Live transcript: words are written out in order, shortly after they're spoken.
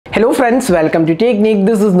Hello friends, welcome to Technique.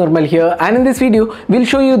 This is Nirmal here, and in this video we'll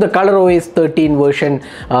show you the ColorOS 13 version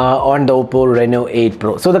on the Oppo Reno 8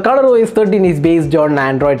 Pro. So the ColorOS 13 is based on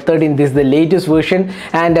Android 13. This is the latest version,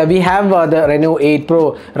 and we have the Reno 8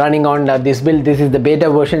 Pro running on this build. This is the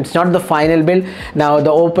beta version. It's not the final build. Now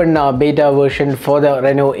the open beta version for the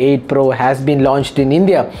Reno 8 Pro has been launched in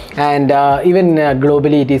India, and even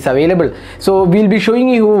globally it is available. So we'll be showing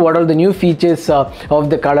you what are the new features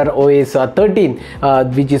of the ColorOS 13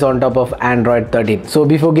 which is on top of Android 13. So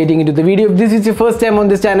before getting into the video, if this is your first time on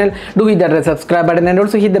this channel, do hit that red subscribe button and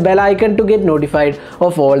also hit the bell icon to get notified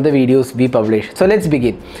of all the videos we publish. So let's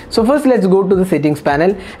begin. So first let's go to the settings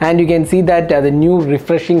panel, and you can see that the new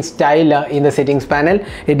refreshing style in the settings panel.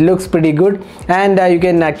 It looks pretty good, and you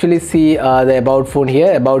can actually see the about phone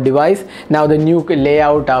here, about device. Now the new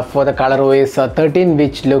layout for the ColorOS 13,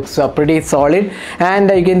 which looks pretty solid,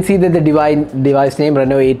 and you can see that the device name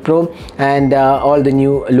Reno 8 Pro, and all the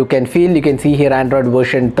new look and feel. You can see here Android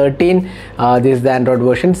version 13. This is the Android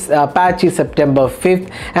version. Patch is September 5th,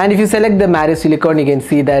 and if you select the Mario Silicon, you can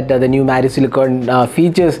see that the new Mario Silicon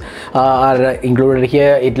features are included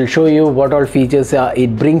here. It will show you what all features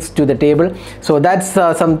it brings to the table. So that's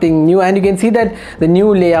something new, and you can see that the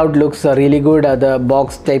new layout looks really good. The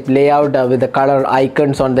box type layout with the color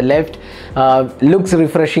icons on the left looks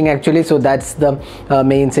refreshing actually. So that's the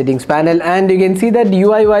main settings panel, and you can see that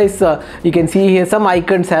UI wise, you can see here some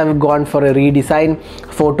icons have gone for a redesign.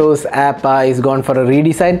 Photos app is gone for a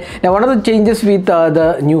redesign. Now one of the changes with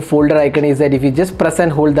the new folder icon is that if you just press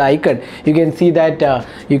and hold the icon, you can see that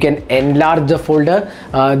you can enlarge the folder.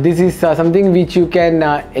 This is something which you can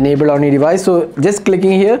enable on your device. So just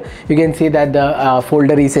clicking here, you can see that the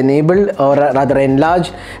folder is enabled, or rather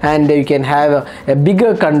enlarged, and you can have a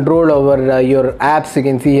bigger control over your apps. You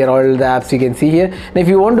can see here all the apps you can see here. Now if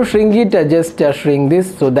you want to shrink it, just shrink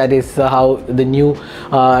this. So that is how the new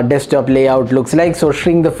desktop layout looks like. So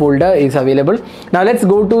shrink the folder is available. Now let's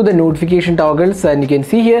go to the notification toggles, and you can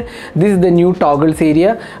see here this is the new toggles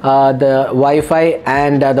area, the Wi-Fi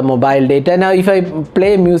and the mobile data. Now if I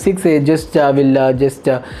play music, say just will just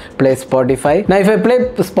play Spotify. Now if I play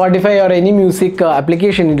Spotify or any music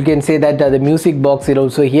application, you can say that the music box is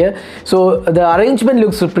also here. So the arrangement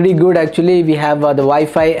looks pretty good actually. We have the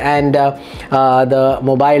Wi-Fi and the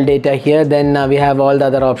mobile data here. Then we have all the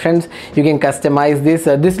other options. You can customize this.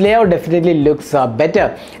 This layout definitely looks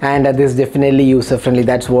better, and this is definitely user friendly.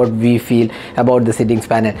 That's what we feel about the settings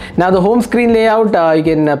panel. Now the home screen layout, you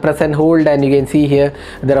can press and hold, and you can see here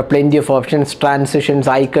there are plenty of options: transitions,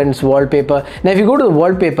 icons, wallpaper. Now if you go to the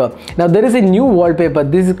wallpaper, now there is a new wallpaper.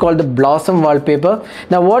 This is called the Blossom wallpaper.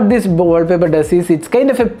 Now what this wallpaper does is it's kind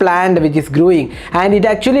of a plant which is growing, and it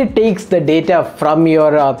actually takes the data from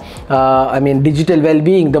your digital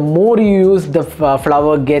well-being. The more you use, the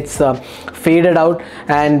flower gets faded out,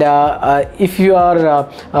 and if your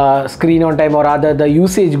screen on time, or rather the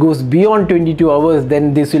usage goes beyond 22 hours,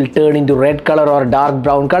 then this will turn into red color or dark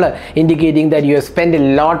brown color, indicating that you have spent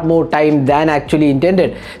a lot more time than actually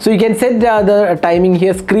intended. So you can set the timing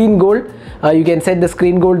here, screen goal. You can set the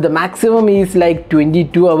screen goal. The maximum is like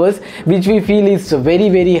 22 hours, which we feel is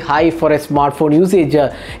very high for a smartphone usage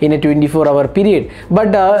in a 24-hour period.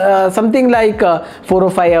 But something like 4 or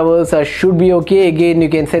 5 hours should be okay. Again, you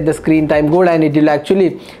can set the screen time goal, and it will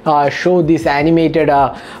actually show this animated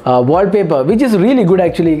wallpaper, which is really good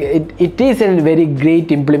actually. It is a very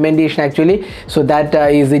great implementation actually. So that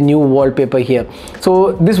is a new wallpaper here.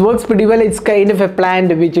 So this works pretty well. It's kind of a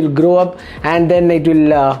plant which will grow up, and then it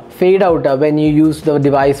will fade out when you use the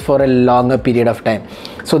device for a longer period of time.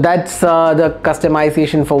 So that's the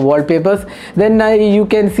customization for wallpapers. Then you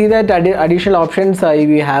can see that additional options.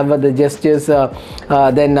 We have the gestures,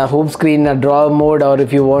 then home screen drawer mode, or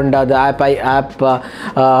if you want the app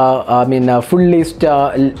full list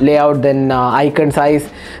layout, then icon size,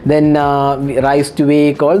 then rise to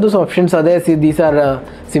wake. All those options are there. See, these are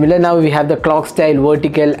similar. Now we have the clock style,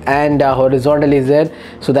 vertical and horizontal is there.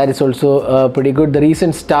 So that is also pretty good. The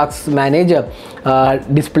recent tasks manager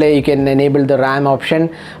display, you can enable the RAM option.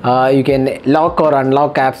 You can lock or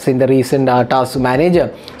unlock apps in the recent task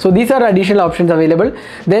manager. So these are additional options available.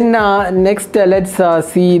 Then next let's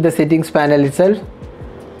see the settings panel itself.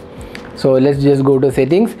 So let's just go to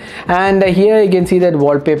settings, and here you can see that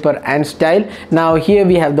wallpaper and style. Now here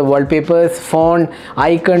we have the wallpapers, font,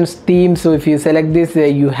 icons, themes. So if you select this,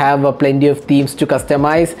 you have plenty of themes to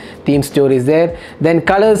customize. Theme store is there. Then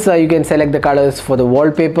colors, you can select the colors for the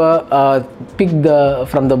wallpaper, pick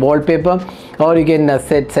from the wallpaper, or you can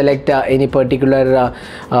select any particular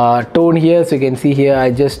tone here. So you can see here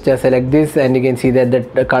I just select this, and you can see that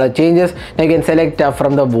the color changes. Now you can select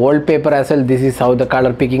from the wallpaper as well. This is how the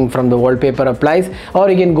color picking from the wallpaper wallpaper applies, or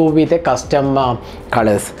you can go with a custom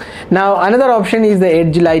colors. Now another option is the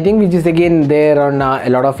edge lighting, which is again there on a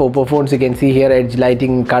lot of Oppo phones. You can see here edge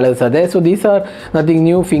lighting colors are there. So these are nothing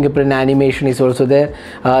new. Fingerprint animation is also there.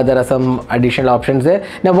 There are some additional options there.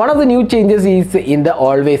 Now one of the new changes is in the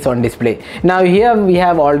always on display. Now here we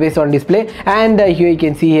have always on display, and here you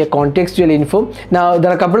can see here contextual info. Now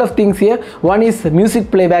there are a couple of things here. One is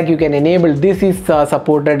music playback you can enable. This is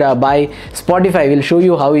supported by Spotify. We'll show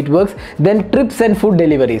you how it works. Then trips and food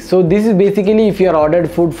deliveries. So this is basically if you are ordered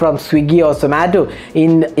food from Swiggy or Zomato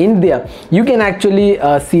in India, you can actually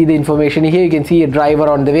see the information here. You can see a driver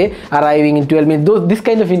on the way, arriving in 12 minutes. This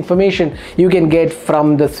kind of information you can get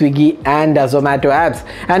from the Swiggy and Zomato apps,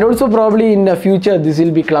 and also probably in the future this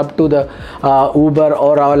will be clubbed to the Uber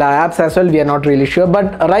or Ola apps as well. We are not really sure,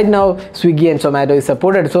 but right now Swiggy and Zomato is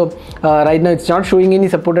supported. So right now it's not showing any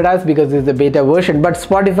supported apps because it's the beta version, but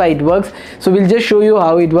Spotify it works. So we'll just show you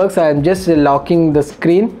how it works. I am just locking the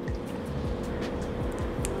screen.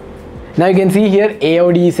 Now you can see here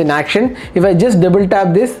AOD is in action. If I just double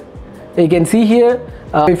tap this, you can see here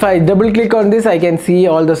if I double click on this, I can see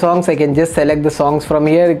all the songs. I can just select the songs from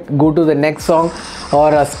here, go to the next song,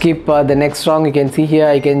 or skip the next song. You can see here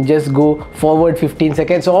I can just go forward 15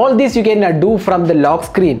 seconds. So all this you can do from the lock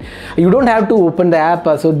screen. You don't have to open the app.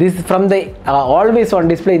 So this from the always on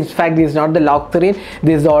display. In fact, this is not the lock screen,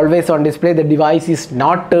 this is the always on display. The device is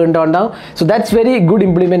not turned on now. So that's very good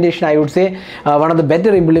implementation, I would say. One of the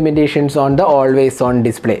better implementations on the always on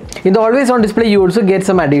display. In the always on display you also get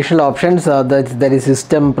some additional options. That is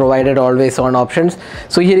system provided always on options.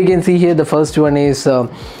 So here you can see here the first one is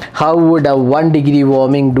how would a 1 degree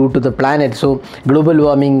warming do to the planet. So global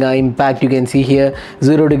warming impact, you can see here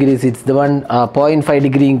 0 degrees it's the one, 0.5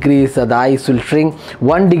 degree increase the ice will shrink,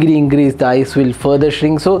 1 degree increase the ice will further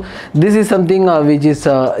shrink. So this is something which is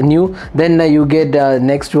new. Then you get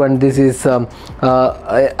next one, this is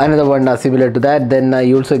another one similar to that. Then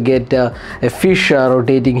you also get a fish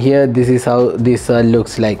rotating here. This is how this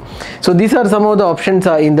looks like. So these are some of the options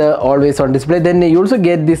in the always on display. Then you also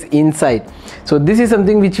get this insight. So this is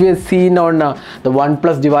something which we have seen on the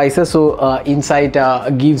OnePlus devices. So insight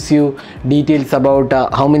gives you details about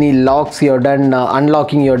how many locks you're done,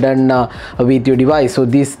 unlocking you're done with your device. So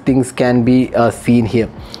these things can be seen here.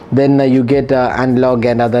 Then you get analog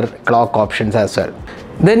and other clock options as well.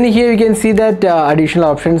 Then here you can see that additional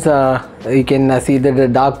options. You can see that the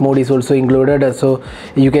dark mode is also included. So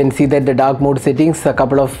you can see that the dark mode settings, a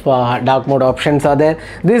couple of dark mode options are there.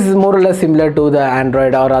 This is more or less similar to the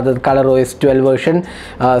Android or other ColorOS 12 version.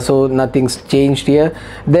 So nothing's changed here.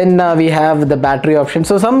 Then we have the battery option.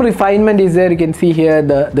 So some refinement is there. You can see here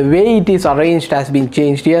the way it is arranged has been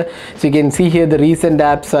changed here. So you can see here the recent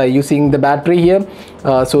apps using the battery here.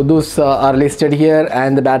 So those are listed here,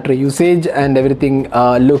 and the battery usage and everything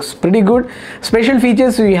looks pretty good. Special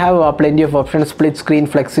features, we have plenty of options: split screen,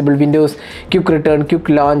 flexible windows, quick return, quick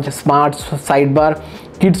launch, smart sidebar,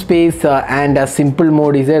 kid space, and a simple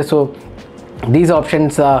mode is there. So these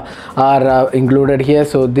options are included here.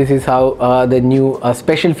 So this is how the new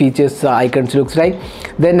special features icons looks like.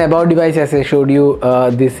 Then about device, as I showed you,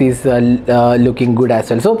 this is looking good as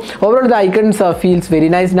well. So overall the icons feels very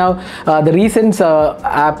nice. Now the recent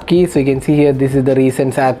app key, so you can see here this is the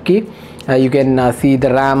recent app key. You can see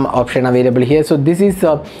the RAM option available here. So this is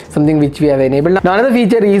something which we have enabled. Now another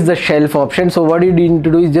feature is the shelf option. So what you need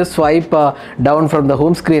to do is just swipe down from the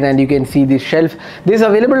home screen and you can see this shelf. This is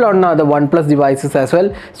available on the OnePlus devices as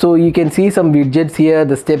well. So you can see some widgets here,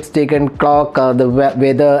 the steps taken, clock, the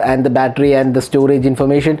weather, and the battery, and the storage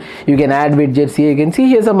information. You can add widgets here. You can see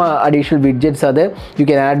here some additional widgets are there. You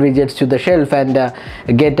can add widgets to the shelf and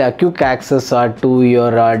get quick access to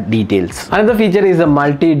your details. Another feature is a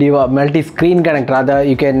multi-screen connect. Rather,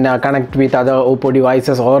 you can connect with other Oppo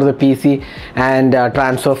devices or the PC and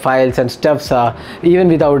transfer files and stuffs even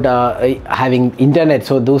without having internet.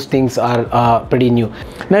 So those things are pretty new.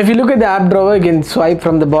 Now if you look at the app drawer, you can swipe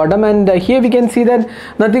from the bottom, and here we can see that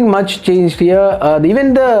nothing much changed here.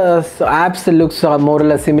 Even the apps looks more or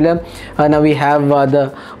less similar. Now we have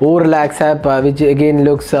the Overlax app, which again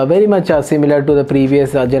looks very much similar to the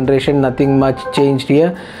previous generation. Nothing much changed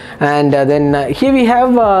here. And then here we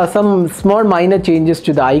have some small minor changes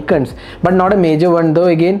to the icons, but not a major one though.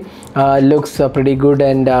 Again looks pretty good,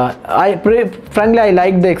 and frankly I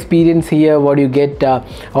like the experience here what you get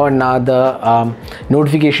on the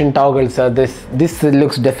notification toggles. This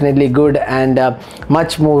looks definitely good and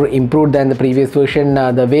much more improved than the previous version.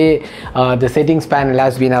 The way the settings panel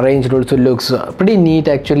has been arranged also looks pretty neat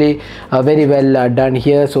actually, very well done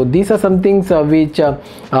here. So these are some things which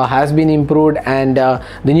has been improved, and the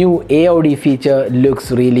new AOD feature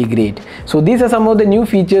looks really great. 8. So these are some of the new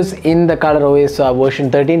features in the ColorOS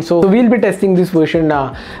version 13. So we'll be testing this version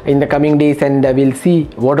in the coming days, and we'll see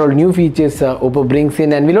what all new features Oppo brings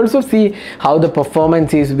in, and we'll also see how the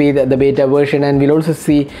performance is with the beta version, and we'll also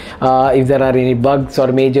see if there are any bugs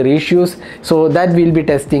or major issues. So that we'll be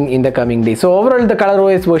testing in the coming days. So overall, the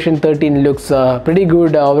ColorOS version 13 looks pretty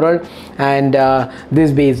good overall, and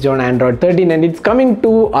this based on Android 13, and it's coming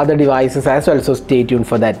to other devices as well, so stay tuned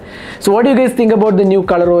for that. So what do you guys think about the new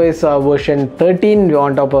ColorOS version 13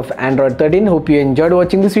 on top of Android 13? Hope you enjoyed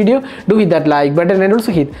watching this video. Do hit that like button and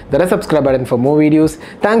also hit the subscribe button for more videos.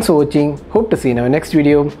 Thanks for watching. Hope to see you in our next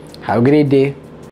video. Have a great day.